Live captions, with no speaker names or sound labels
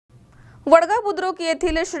वडगाव बुद्रुक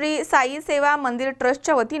येथील श्री साई सेवा मंदिर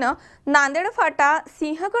ट्रस्टच्या वतीनं नांदेड फाटा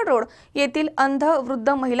सिंहगड रोड येथील अंध वृद्ध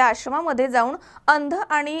महिला आश्रमामध्ये जाऊन अंध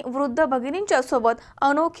आणि वृद्ध भगिनींच्या सोबत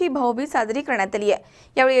अनोखी भाऊबीज साजरी करण्यात आली आहे।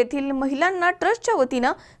 यावेळी येथील महिलांना ट्रस्टच्या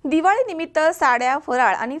वतीनं दिवाळी निमित्त साड्या,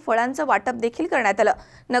 फराळ आणि फळांचं वाटप देखील करण्यात आलं।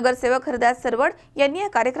 नगरसेवक हरदास सरवड यांनी या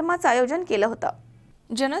कार्यक्रमाचं आयोजन केलं होतं।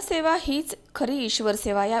 जनसेवा हीच खरी ईश्वर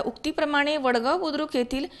सेवा या उक्तीप्रमाणे वडगाव बुद्रुक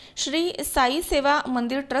येथील श्री साई सेवा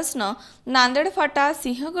मंदिर ट्रस्टनं नांदेड फाटा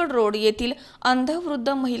सिंहगड रोड येथील अंध वृद्ध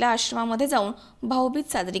महिला आश्रमामध्ये जाऊन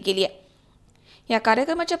भाऊबीज साजरी केली आहे। या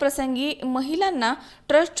कार्यक्रमाच्या प्रसंगी महिलांना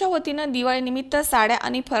ट्रस्टच्या वतीनं दिवाळीनिमित्त साड्या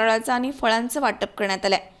आणि फराळाचं आणि फळांचं वाटप करण्यात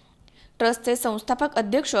आलं। ट्रस्टचे संस्थापक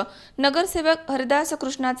अध्यक्ष नगरसेवक हरदास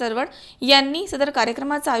कृष्णा चरवड यांनी सदर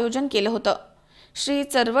कार्यक्रमाचं आयोजन केलं होतं। श्री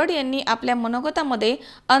चरवड यांनी आपल्या मनोगतामध्ये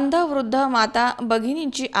अंध वृद्ध माता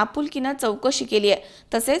भगिनींची आपुलकीने चौकशी केली आहे,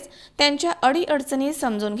 तसेच त्यांच्या अडीअडचणी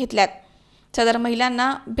समजून घेतल्यात। सदर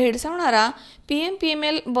महिलांना भेडसावणारा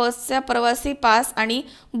PMPML बसचा प्रवासी पास आणि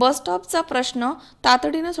बस स्टॉपचा प्रश्न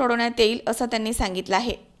तातडीने सोडवण्यात येईल असं त्यांनी सांगितलं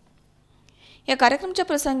आहे। या कार्यक्रमाच्या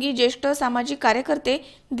प्रसंगी ज्येष्ठ सामाजिक कार्यकर्ते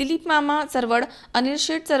दिलीप मामा चरवड, अनिल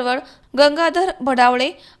शेठ चरवड, गंगाधर भडावळे,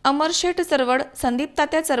 अमर शेठ चरवड, संदीप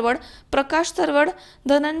तात्या चरवड, प्रकाश चरवड,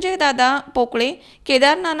 धनंजय दादा पोकळे,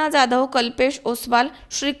 केदार नाना जाधव, कल्पेश ओसवाल,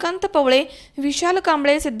 श्रीकांत पवळे, विशाल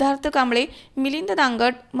कांबळे, सिद्धार्थ कांबळे, मिलिंद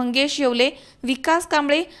दांगट, मंगेश येवले, विकास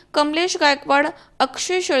कांबळे, कमलेश गायकवाड,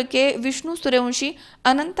 अक्षय शेळके, विष्णू सूर्यवंशी,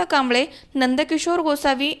 अनंत कांबळे, नंदकिशोर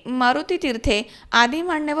गोसावी, मारुती तीर्थे आदी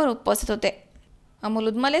मान्यवर उपस्थित होते। अमोल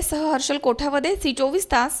उदमलेसह हर्षल कोठावदे, C24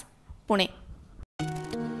 तास, पुणे।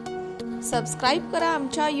 सबस्क्राइब करा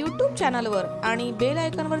आमच्या YouTube चॅनलवर आणि बेल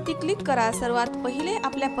आयकॉनवरती क्लिक करा सर्वात पहिले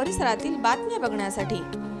आपल्या परिसरातील बातम्या बघण्यासाठी।